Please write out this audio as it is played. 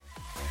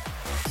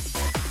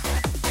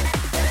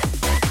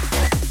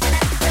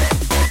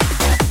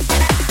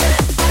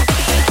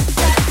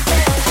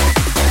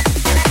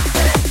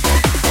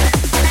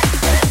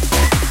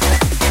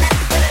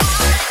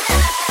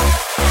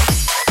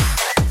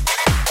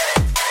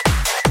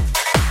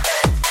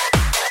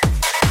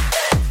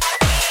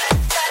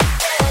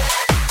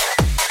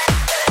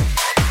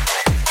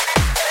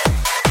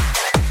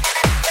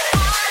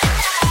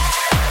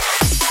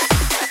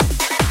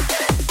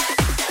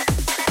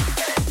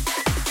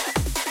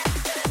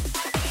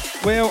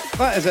Well,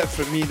 that is it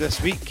from me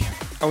this week.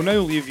 I'll now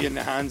leave you in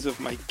the hands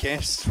of my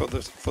guests for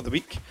the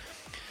week.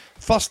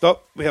 First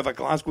up, we have a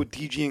Glasgow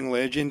DJing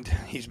legend.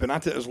 He's been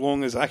at it as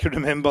long as I can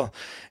remember,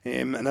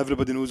 and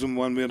everybody knows him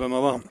one way or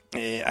another.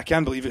 I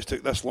can't believe it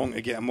took this long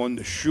to get him on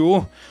the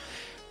show.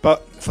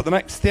 But for the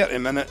next 30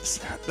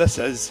 minutes, this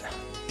is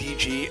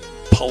DJ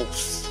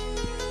Pulse.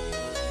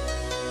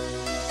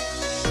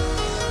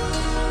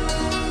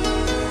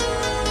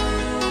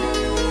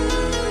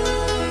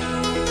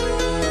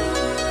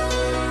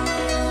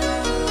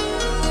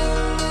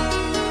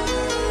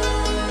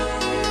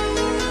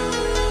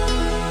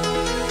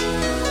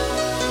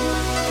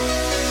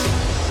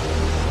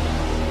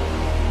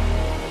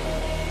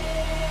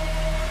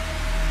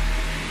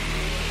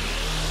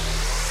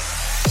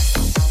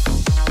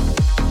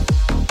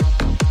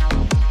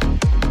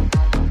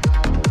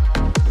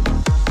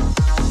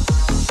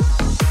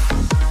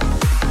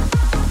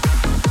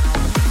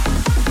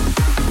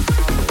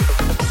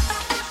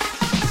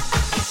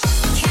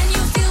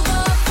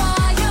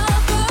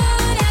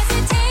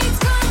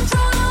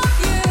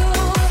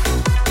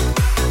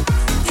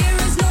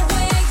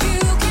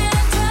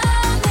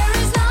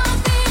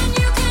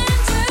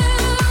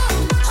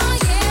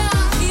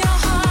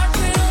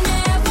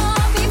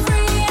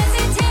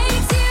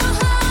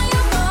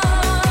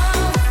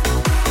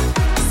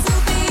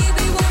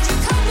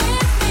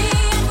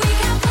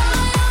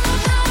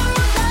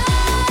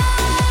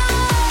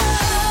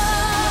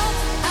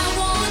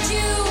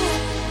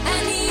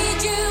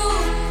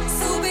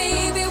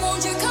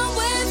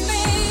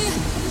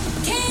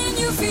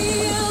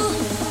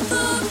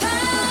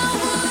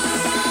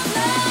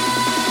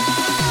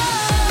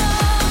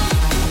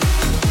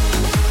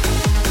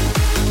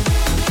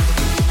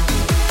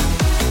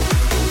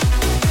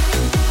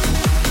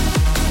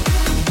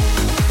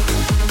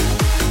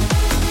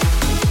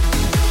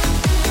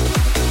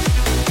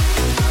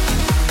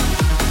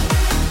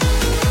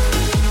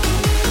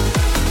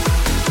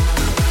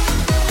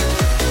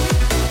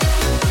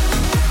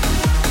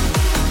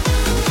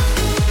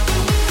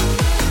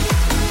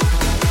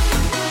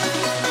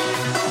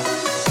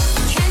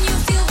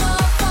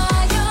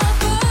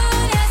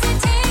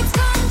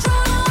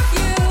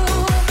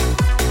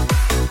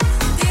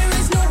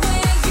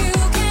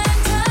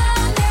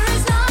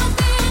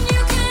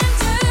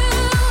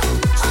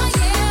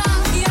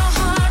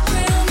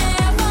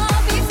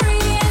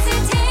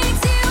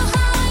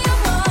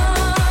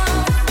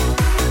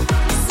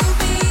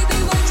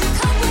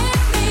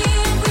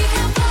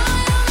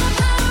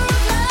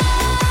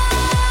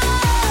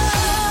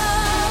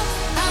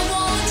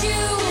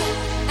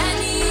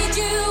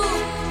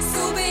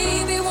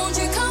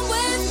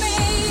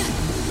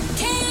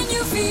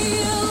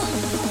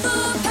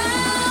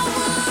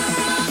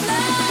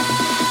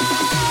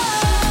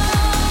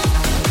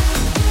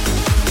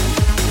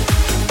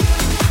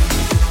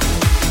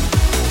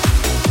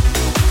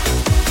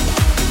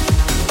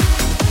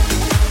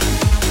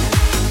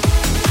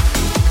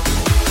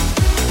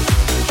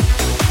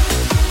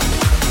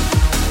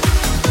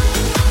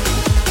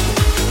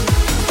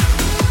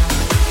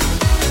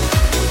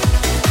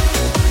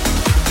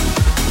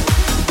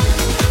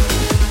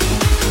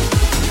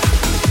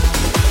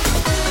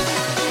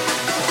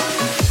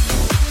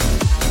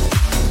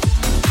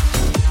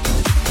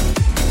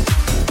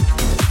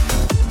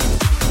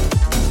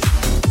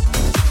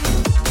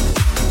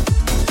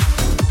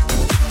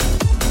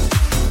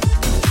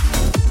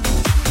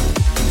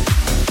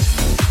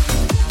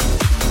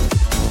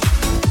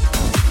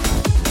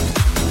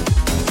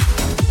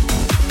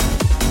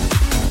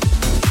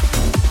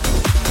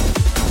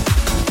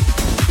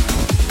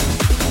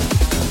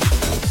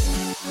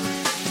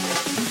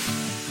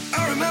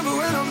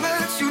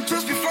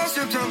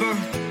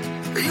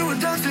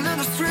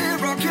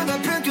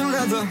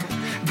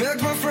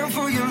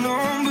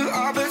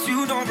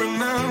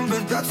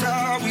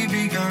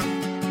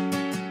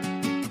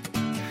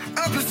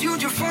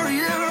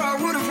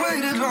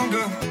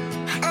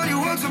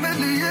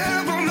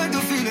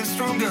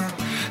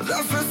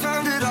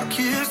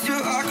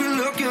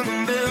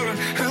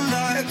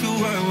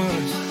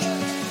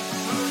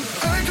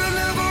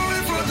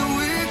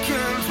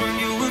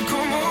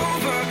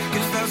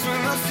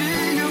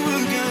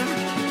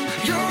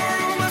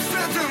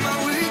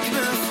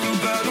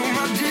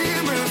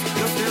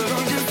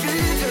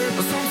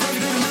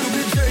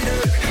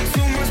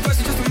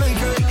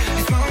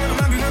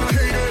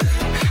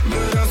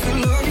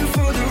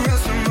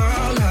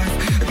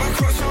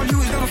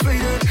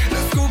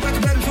 Let's go back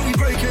to bed until we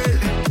break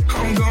it.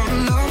 I'm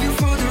gonna love you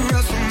for the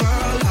rest of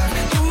my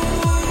life. Ooh.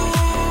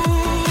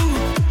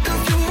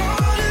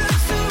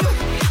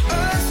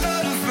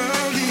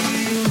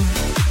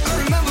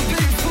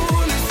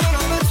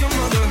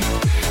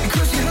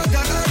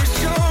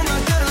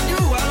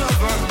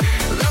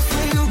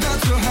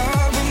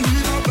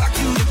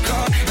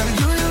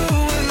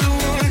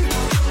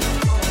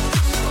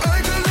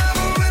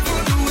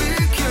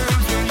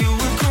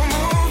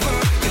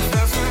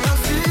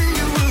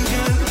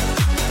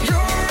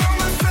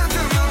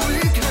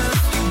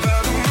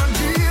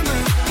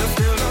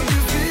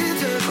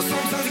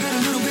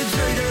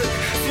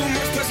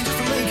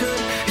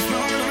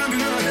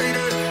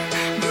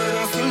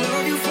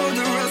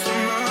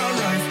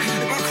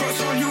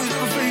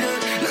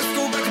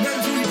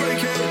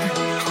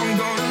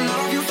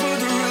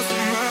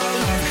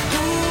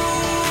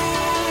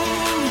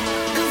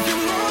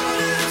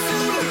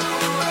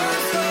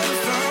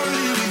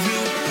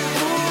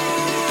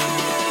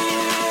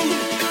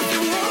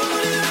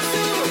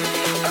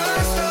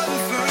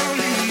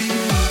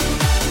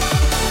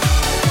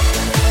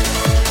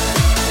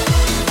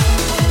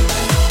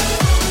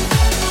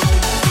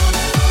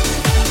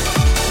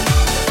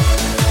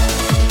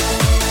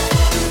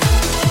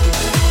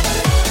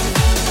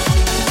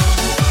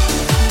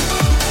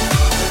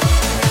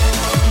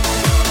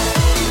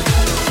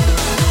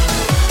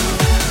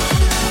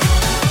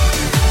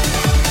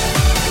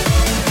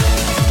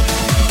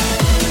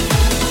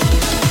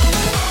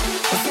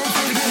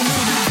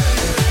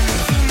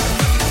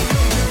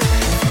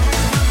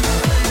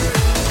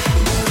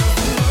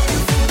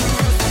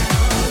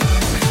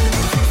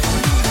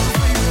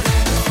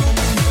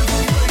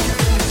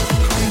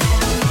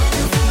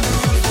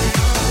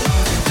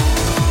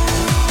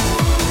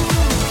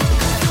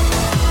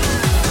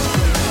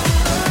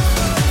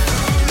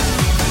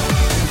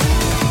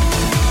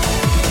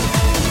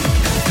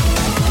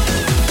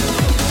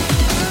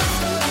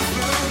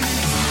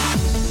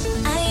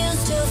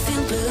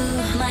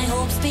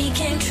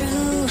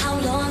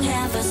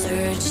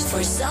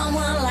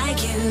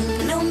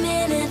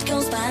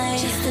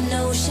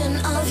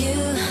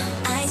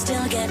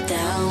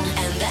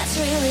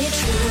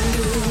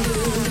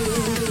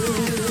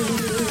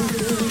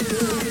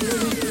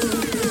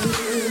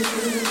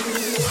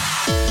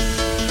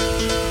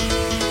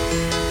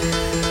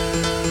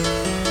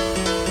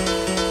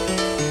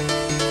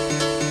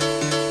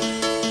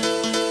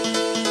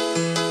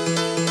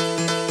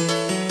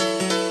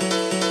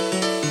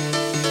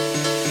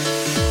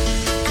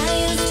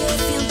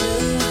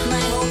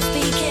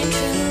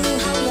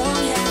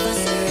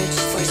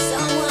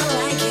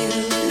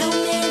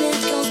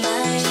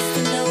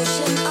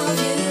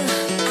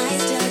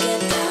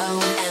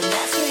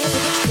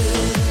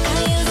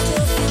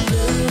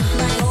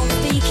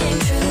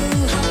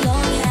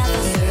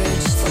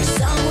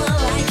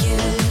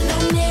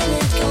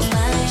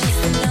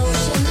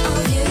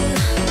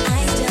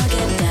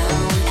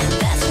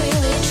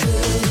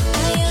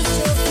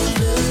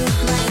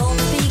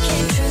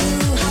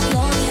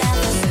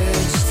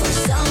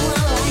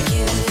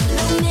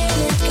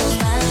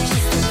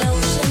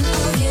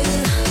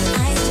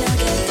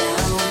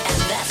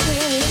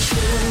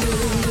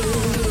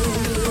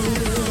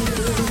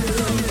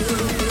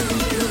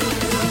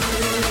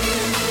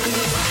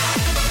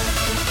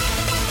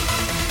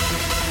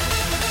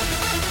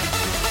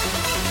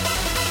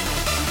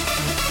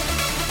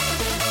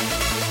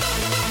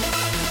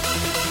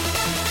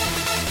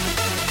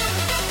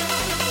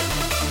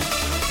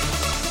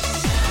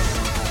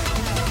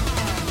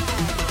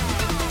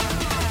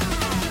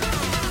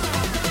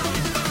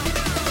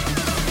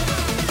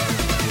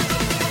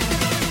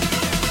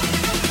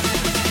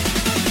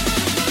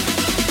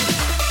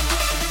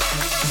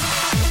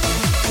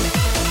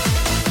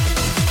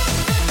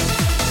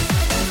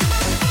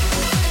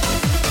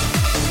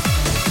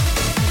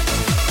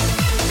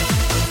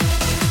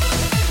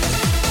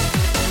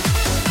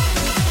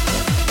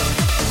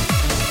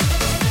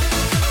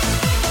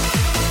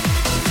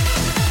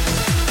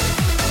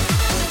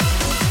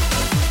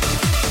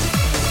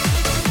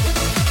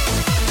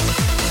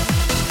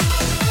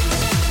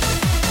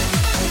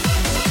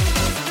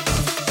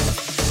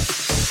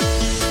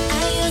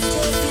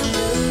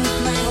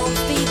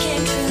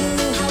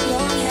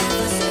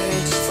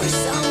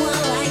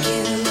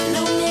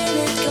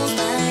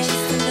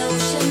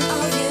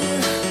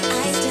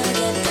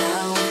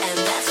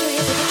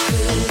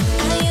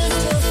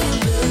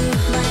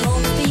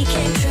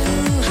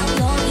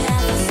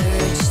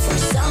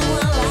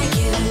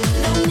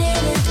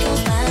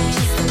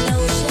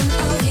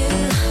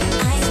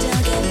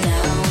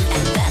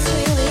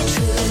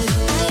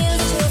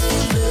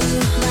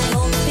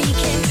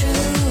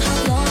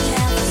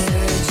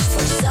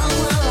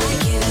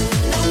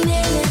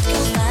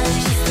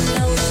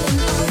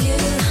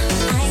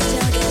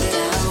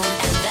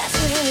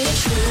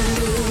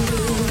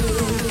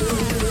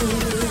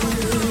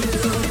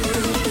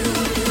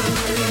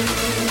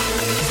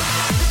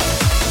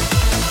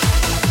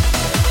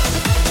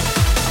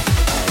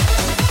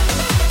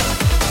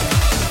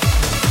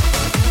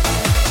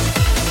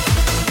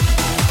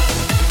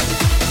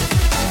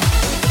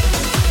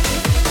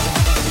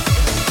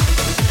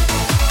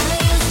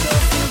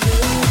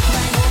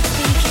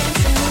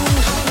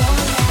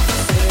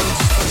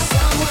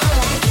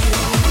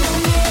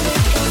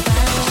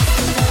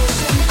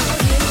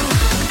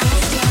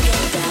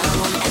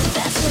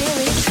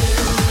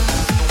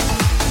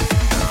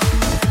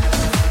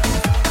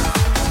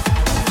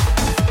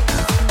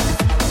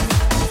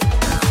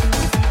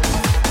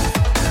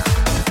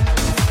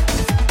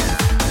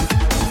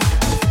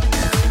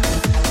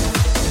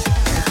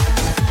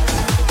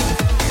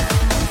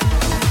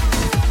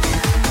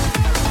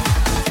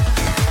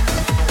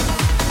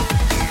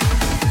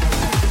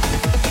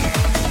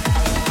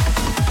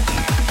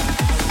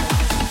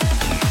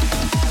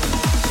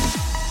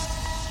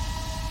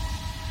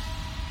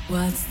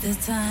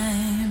 the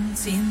time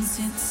since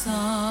it's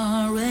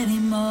already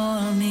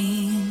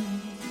morning.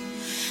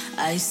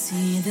 I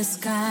see the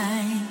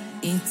sky,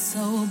 it's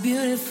so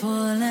beautiful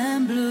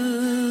and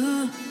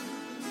blue.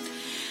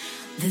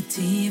 The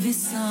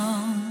TV's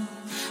on,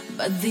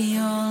 but the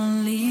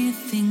only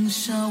thing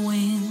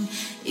showing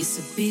is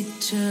a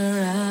picture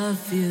of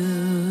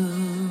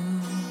you.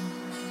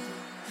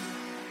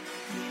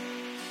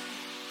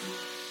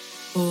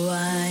 Oh,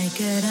 I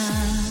get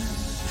up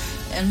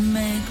and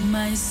make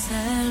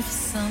myself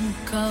some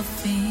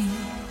coffee.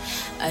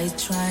 I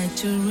try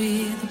to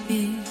read a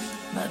bit,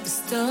 but the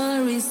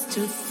story's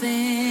too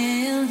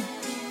thin.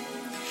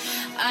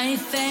 I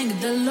thank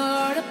the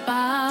Lord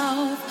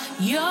above,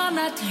 you're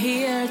not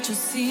here to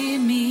see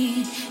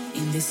me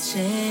in this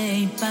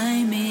shape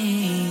I'm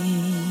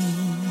in.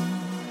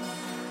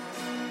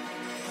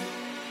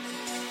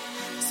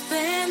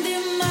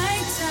 Spending my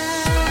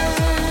time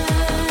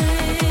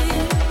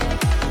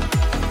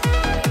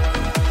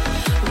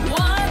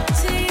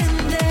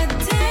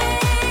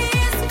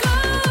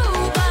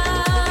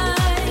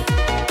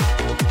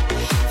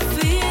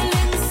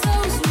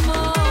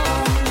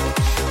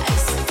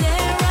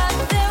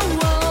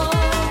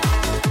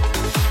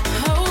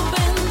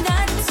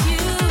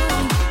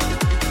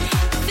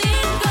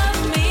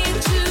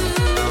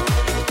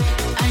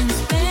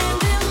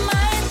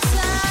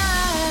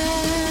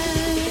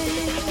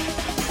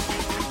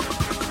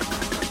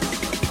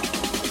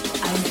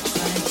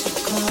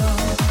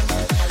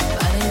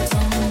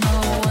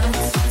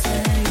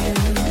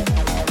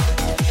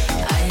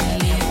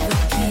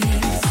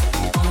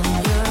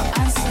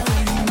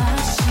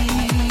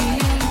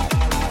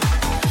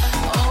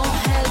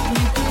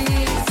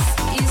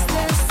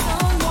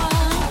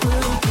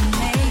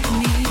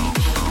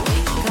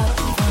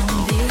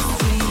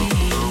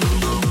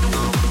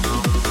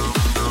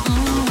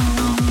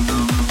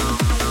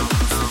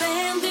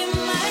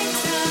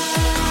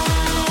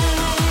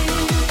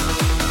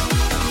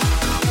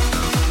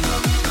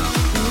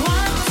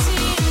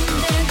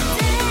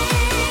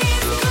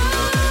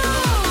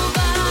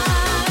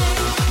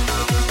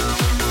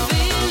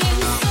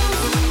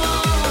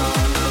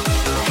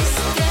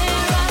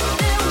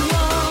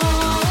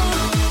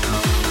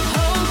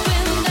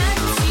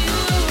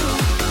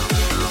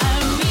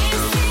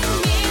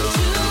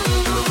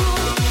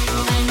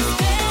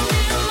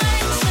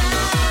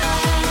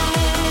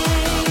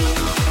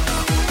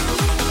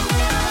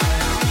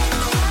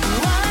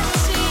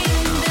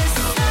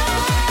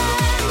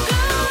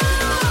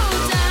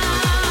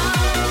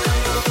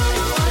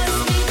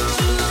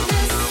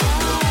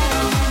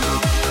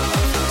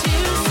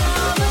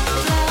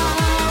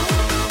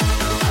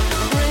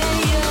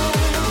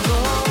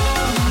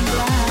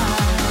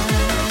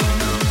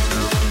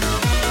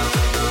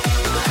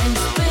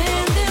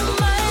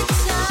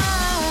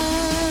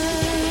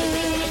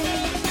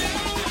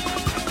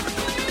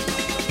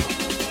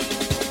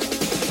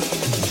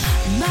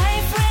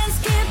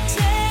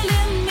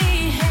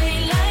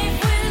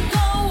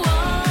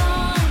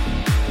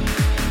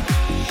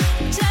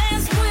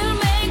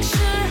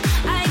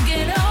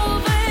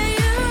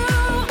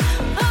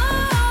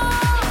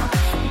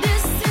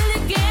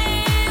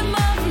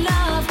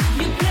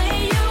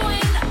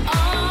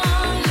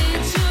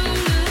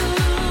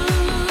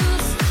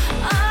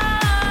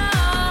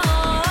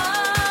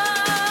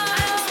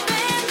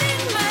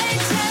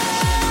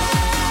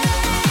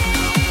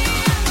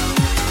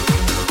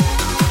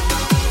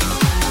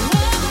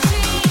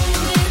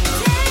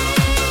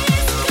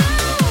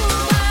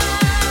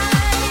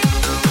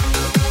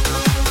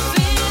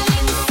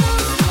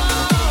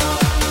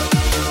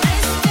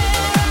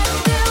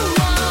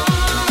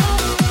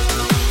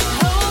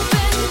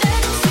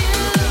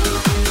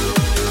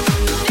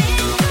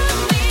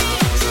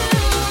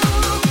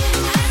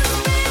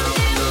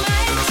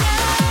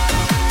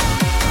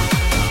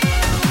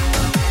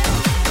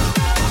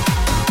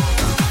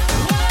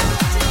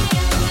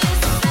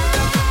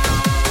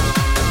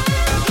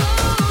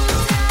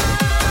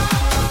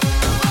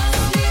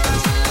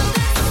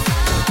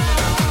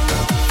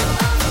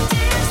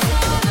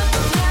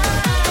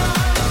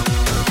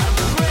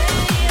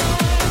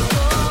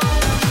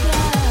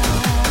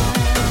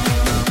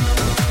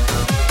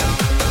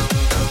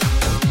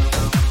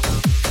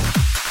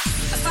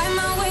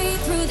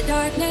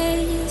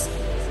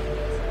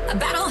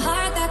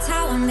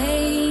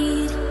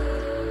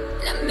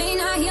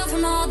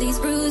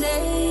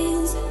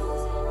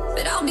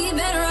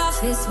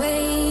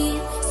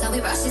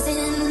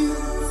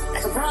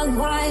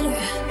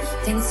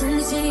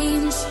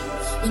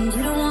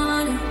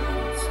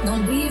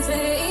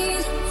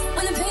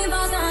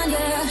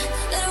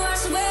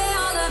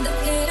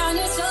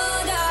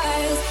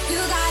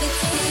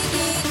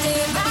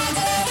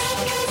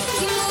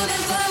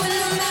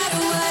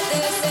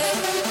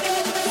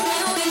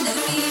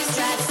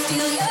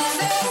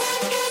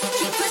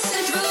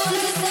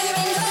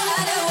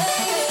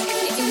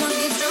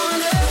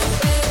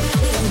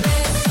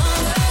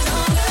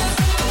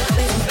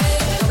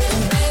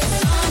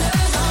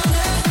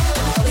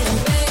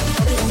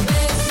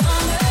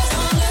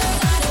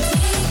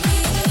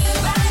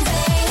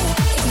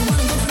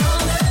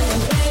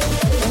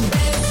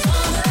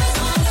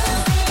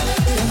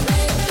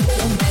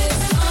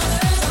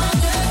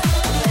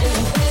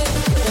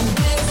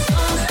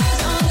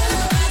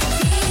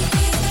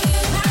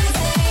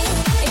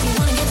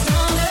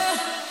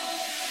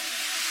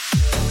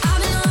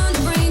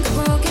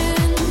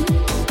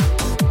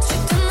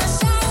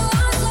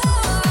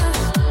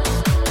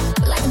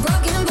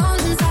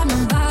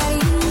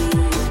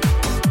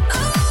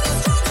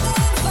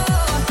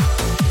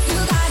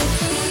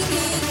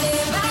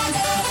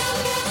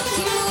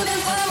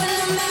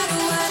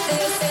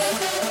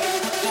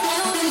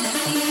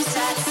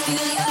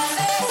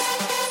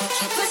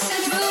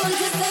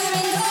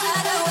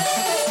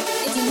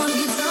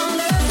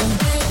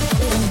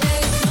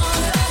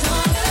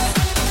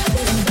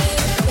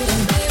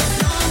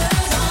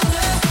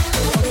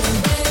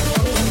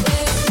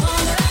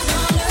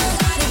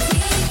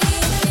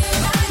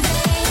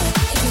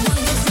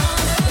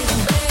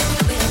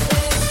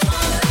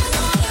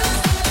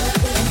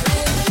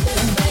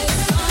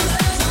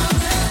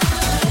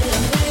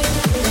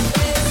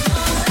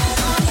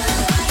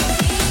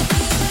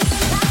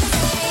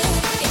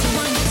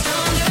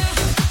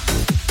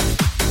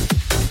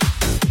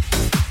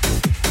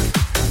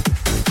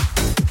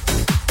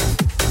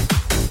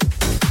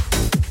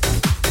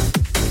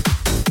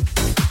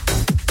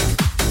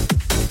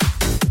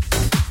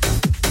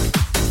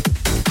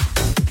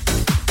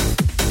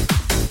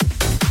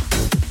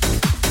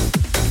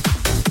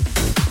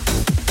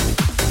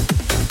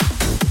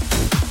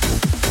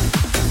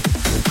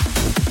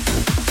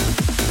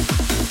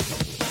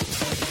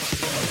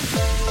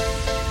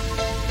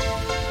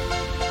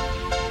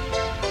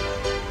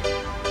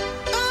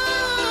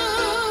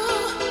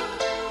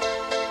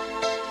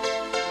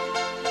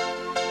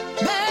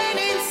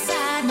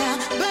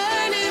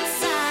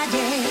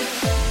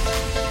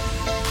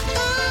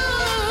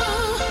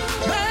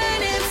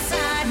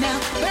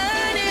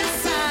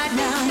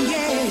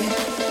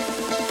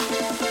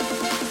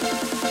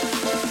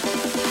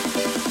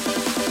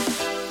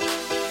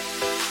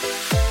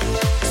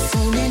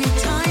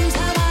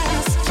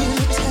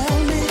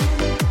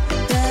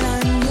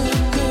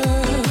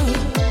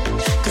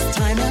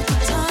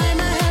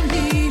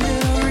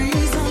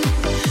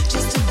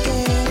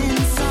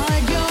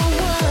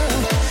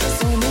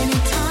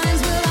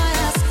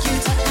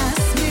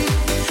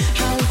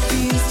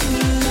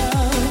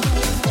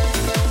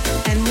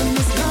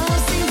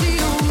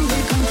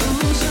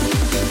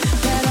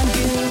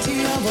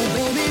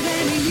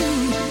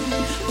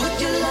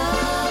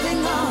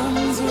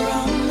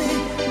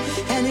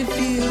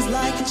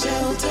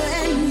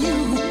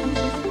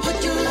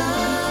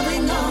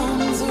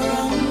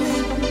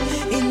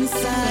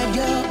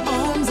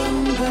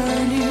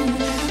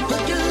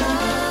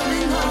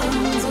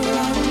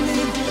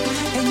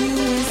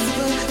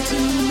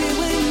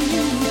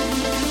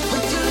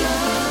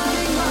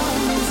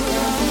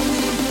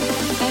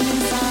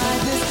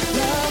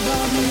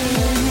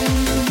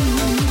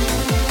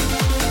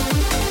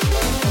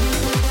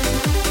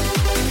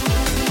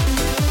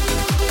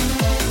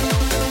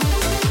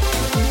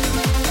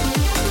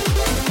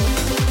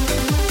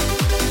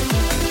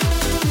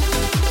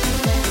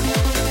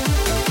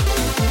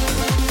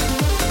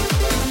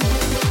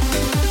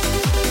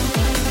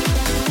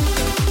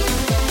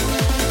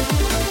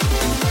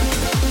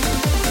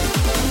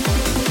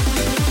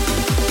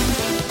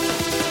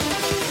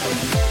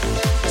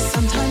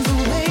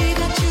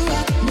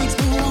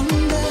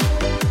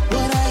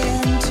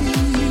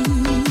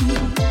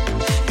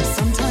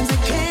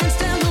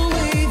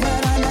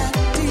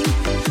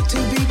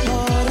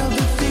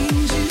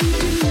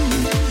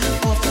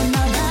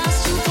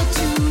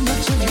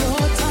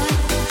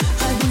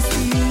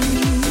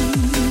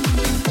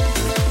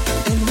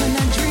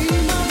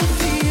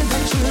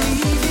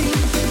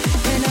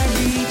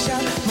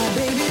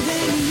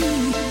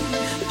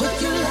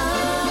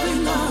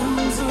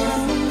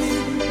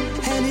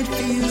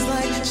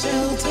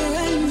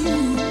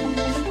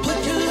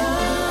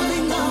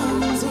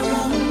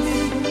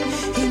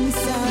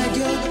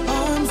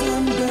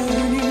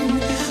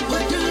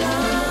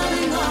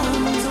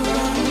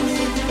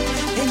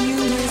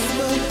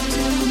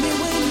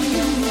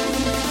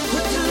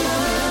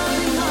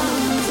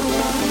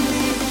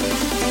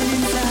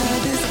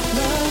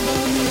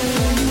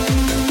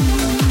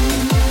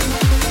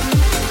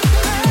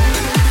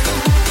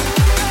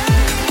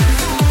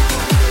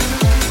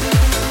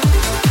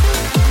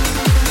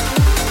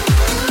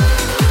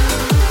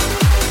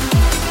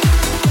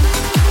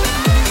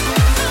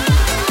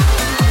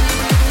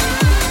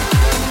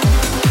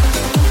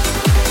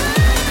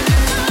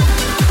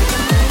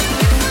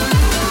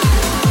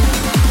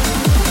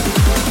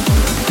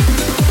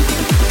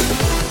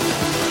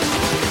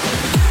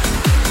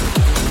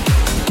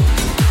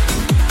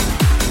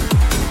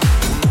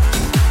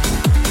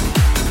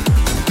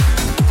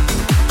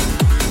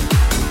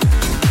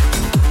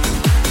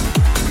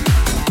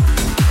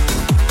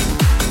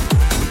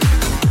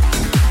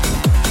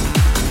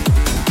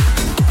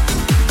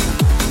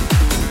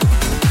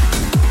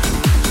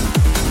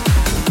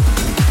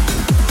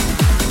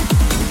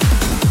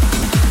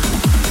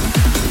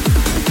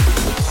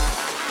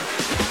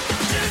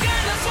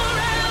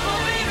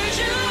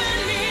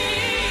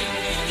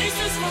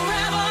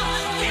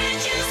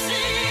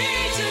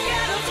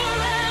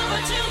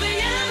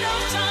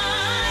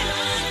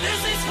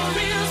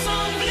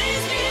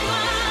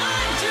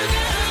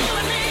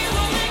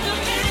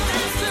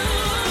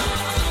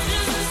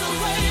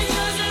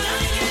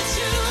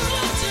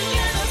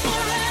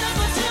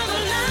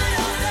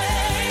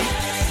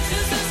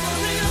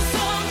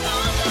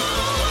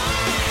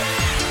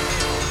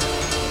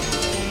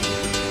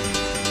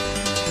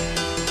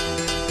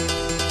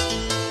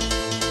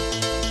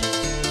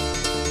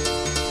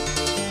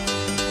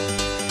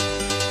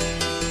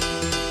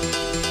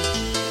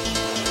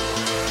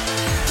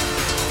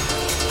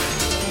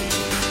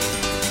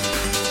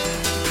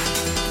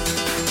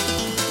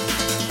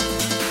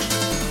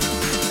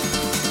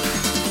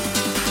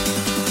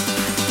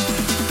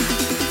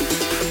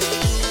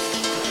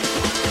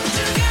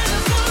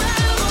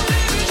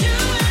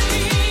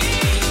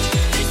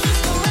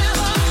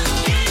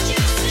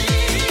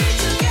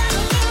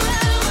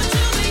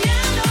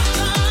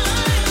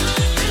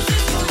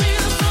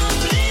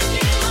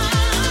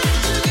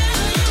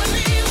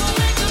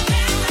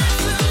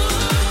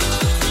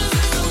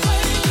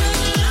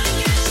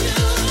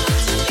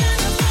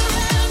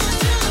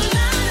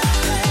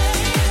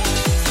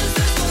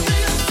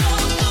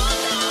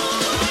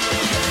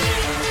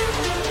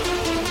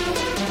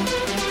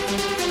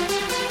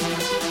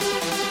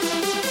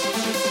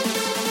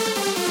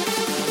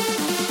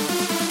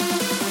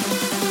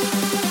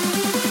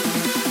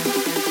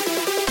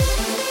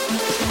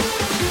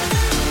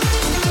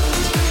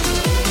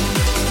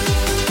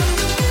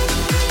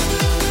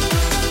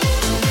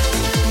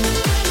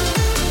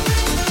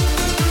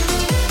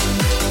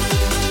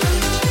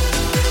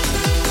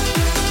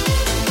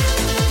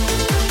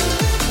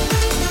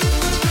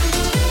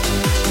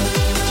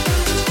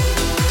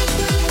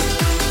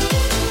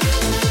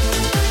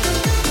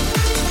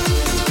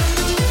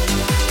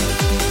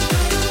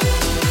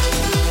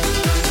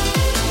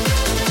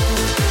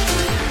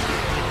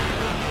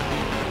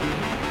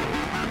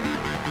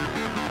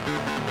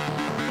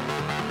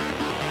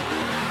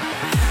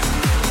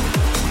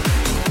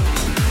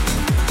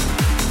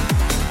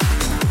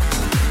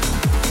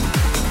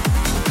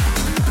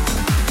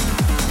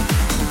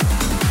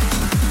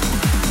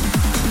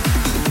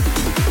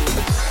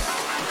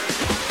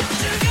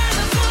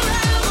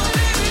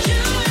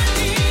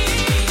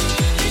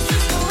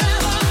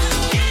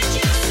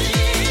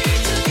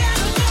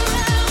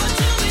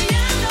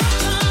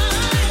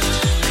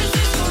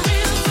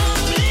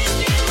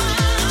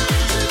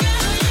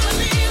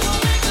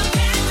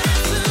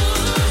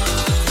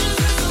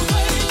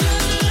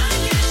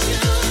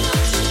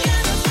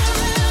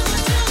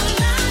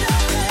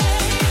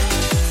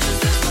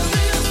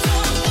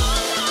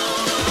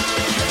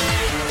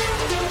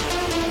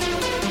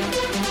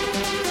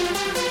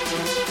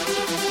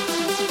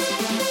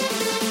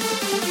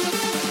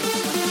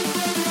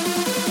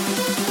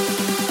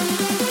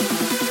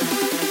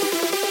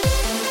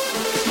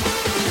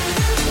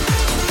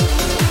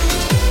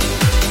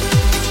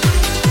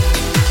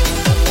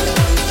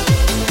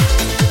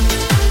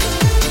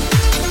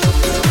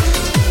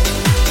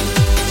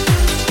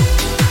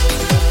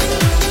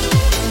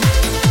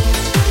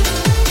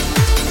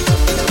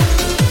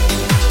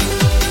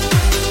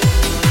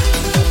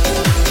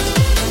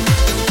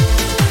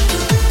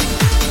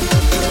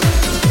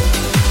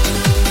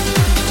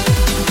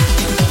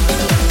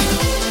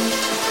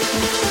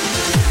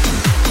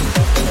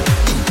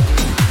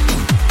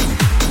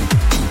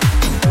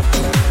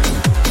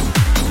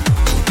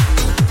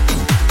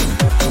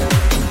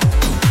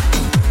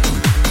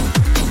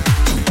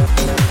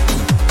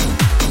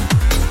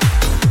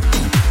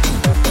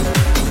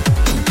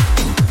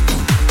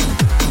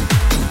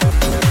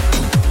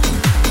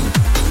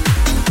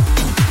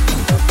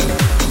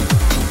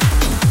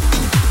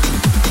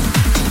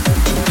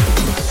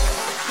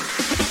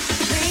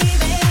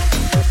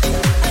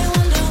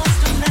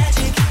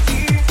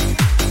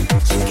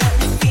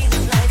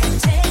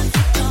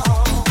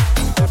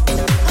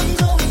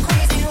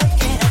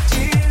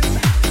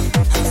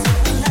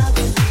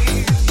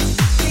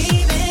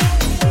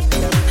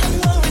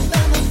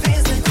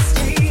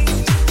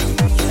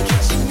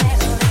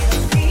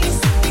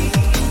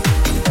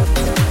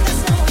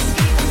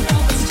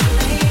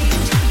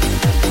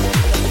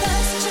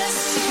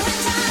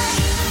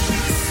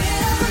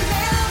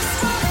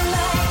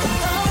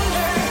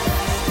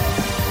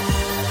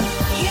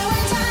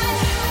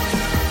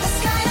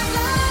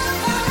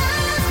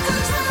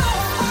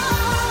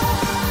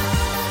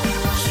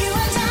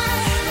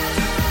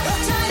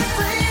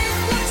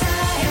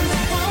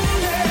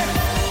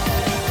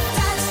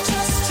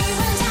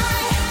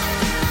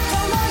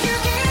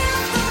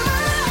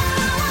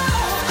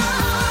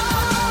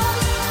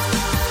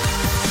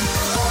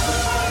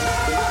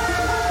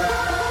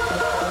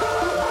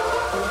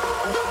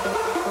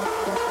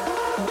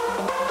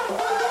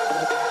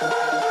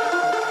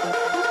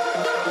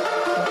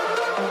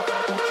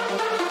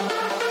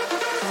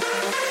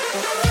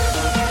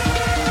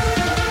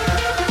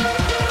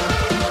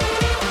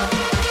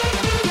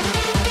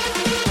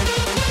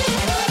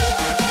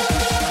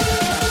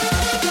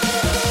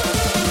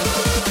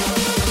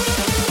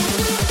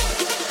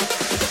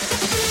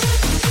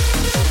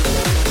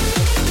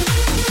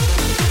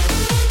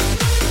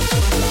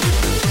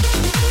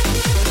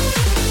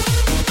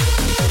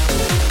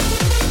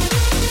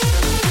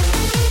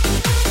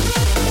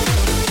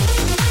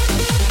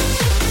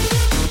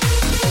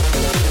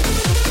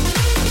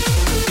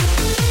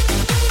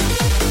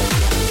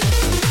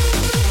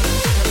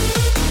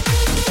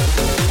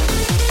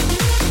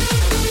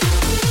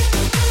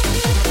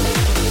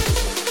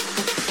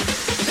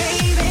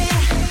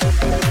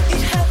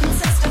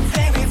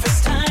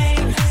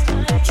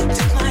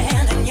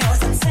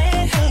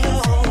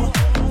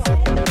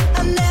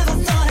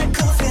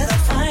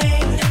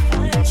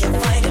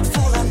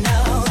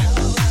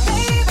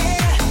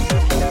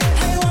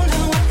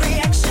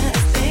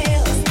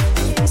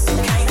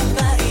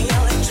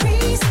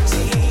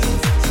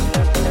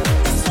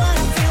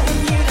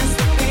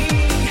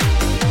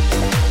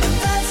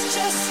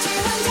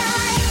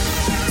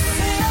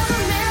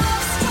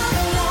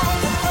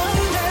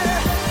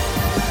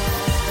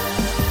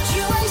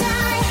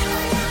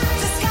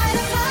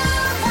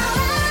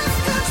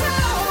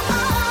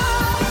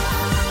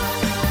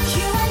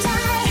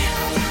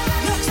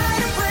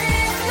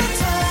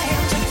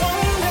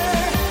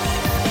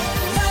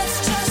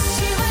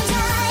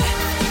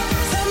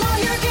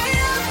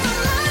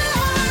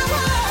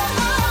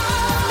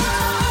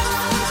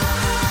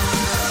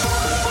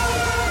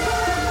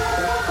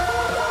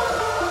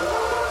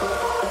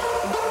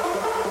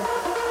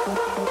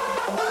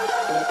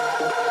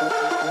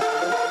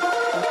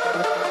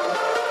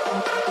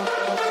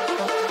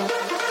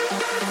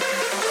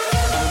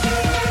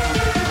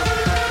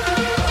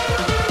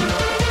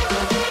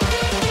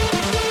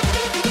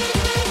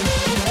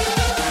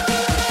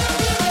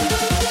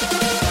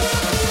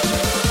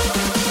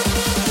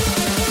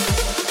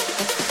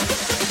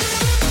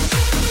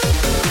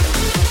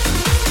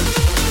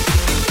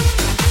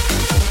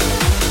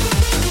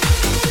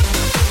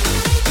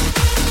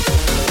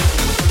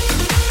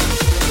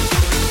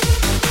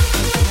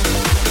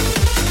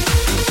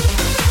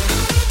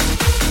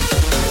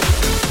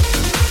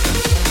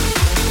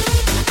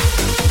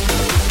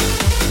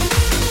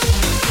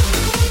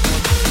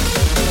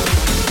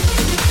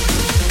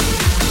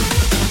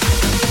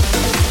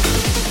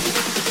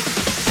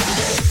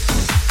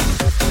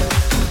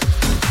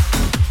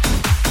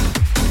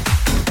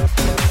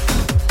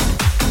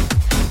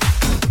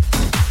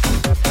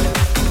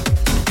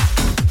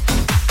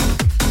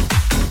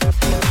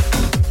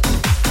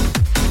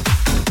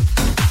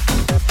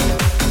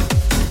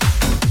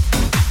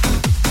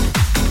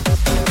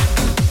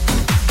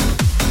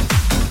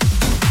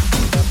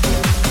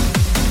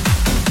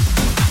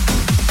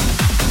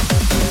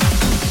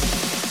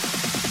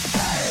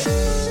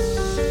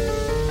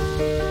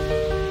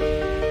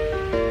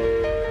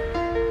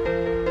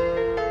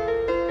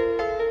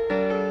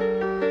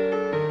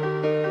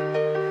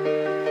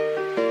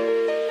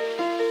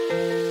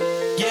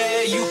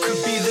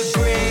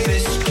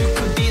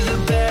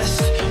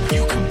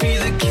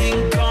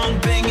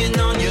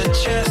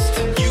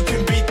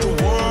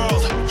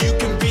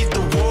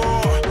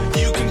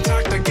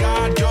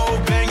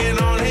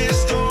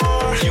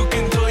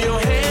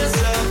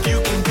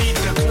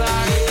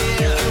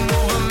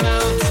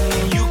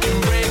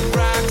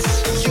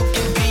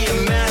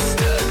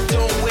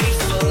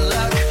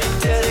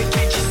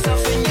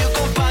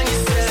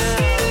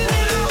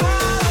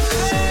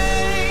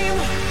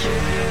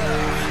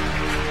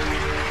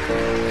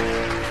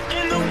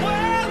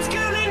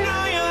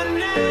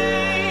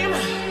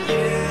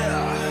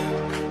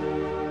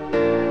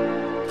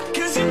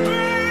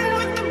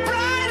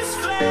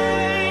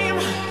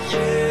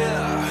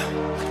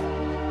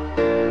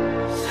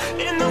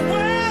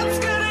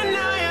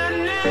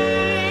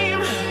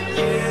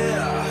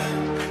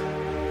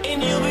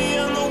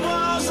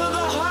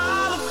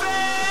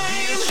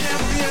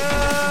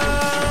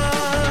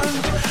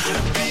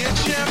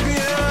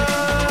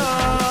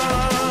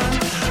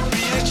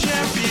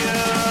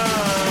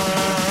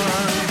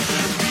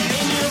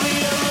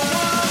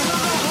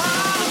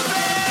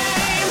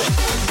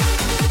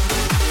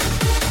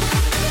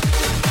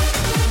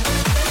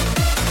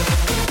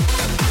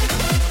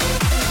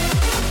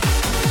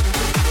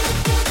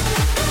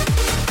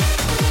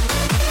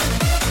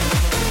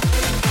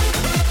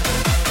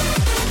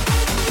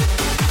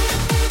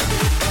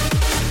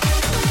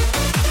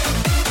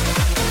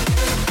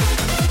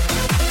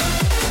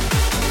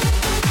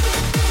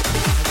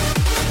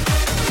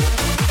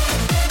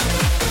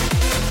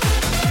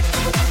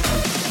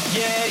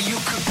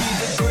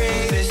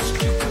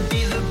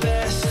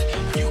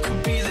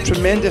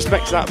Tremendous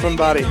mix that from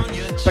Barry.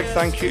 Big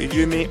thank you to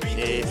you, mate,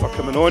 for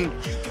coming on.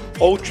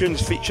 All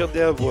tunes featured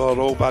there were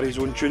all Barry's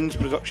own tunes,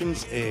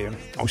 productions.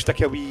 I'll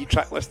stick a wee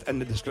track list in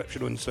the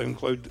description on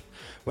SoundCloud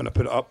when I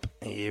put it up.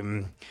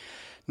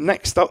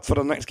 Next up, for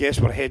our next guest,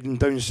 we're heading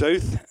down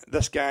south.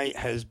 This guy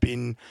has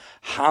been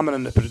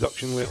hammering the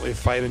production lately,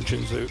 firing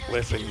tunes out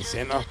left, right and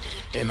centre.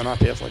 And I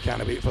personally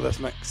can't wait for this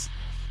mix.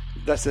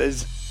 This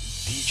is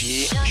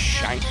DJ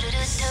Shanks.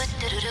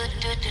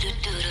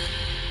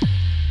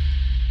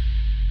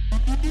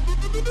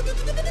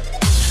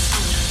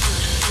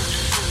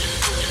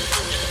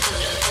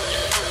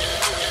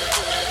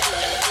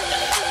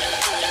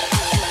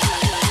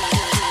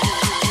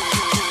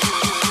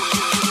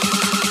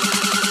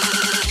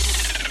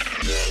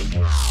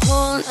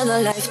 Whole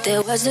other life,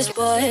 there was this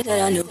boy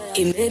that I knew.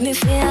 He made me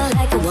feel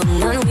like a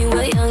woman. We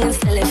were young and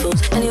silly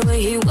fools.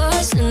 Anyway, he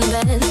was in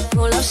bed,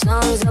 full of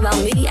songs about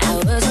me. I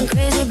wasn't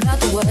crazy about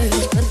the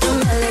words, but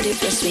the melody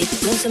was sweet.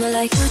 Went to me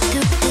like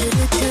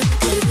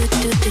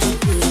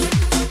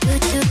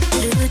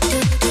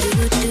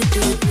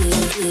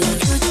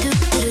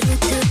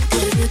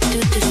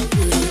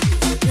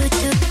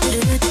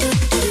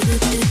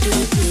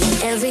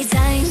every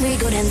time we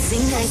go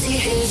dancing, I see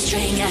his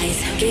string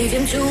eyes. Gave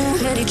him too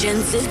many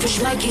chances,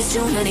 pushed my keys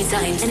too many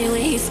times.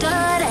 Anyway, he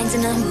started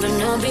acting up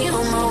and I'll be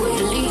on my way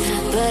to leave.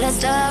 But I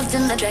stopped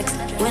in the tracks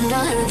when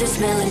I heard this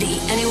melody.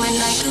 And it went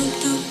like he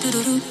used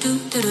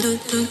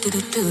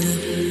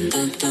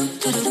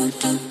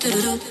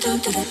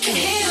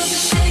to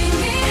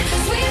sing me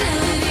sweet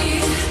melody.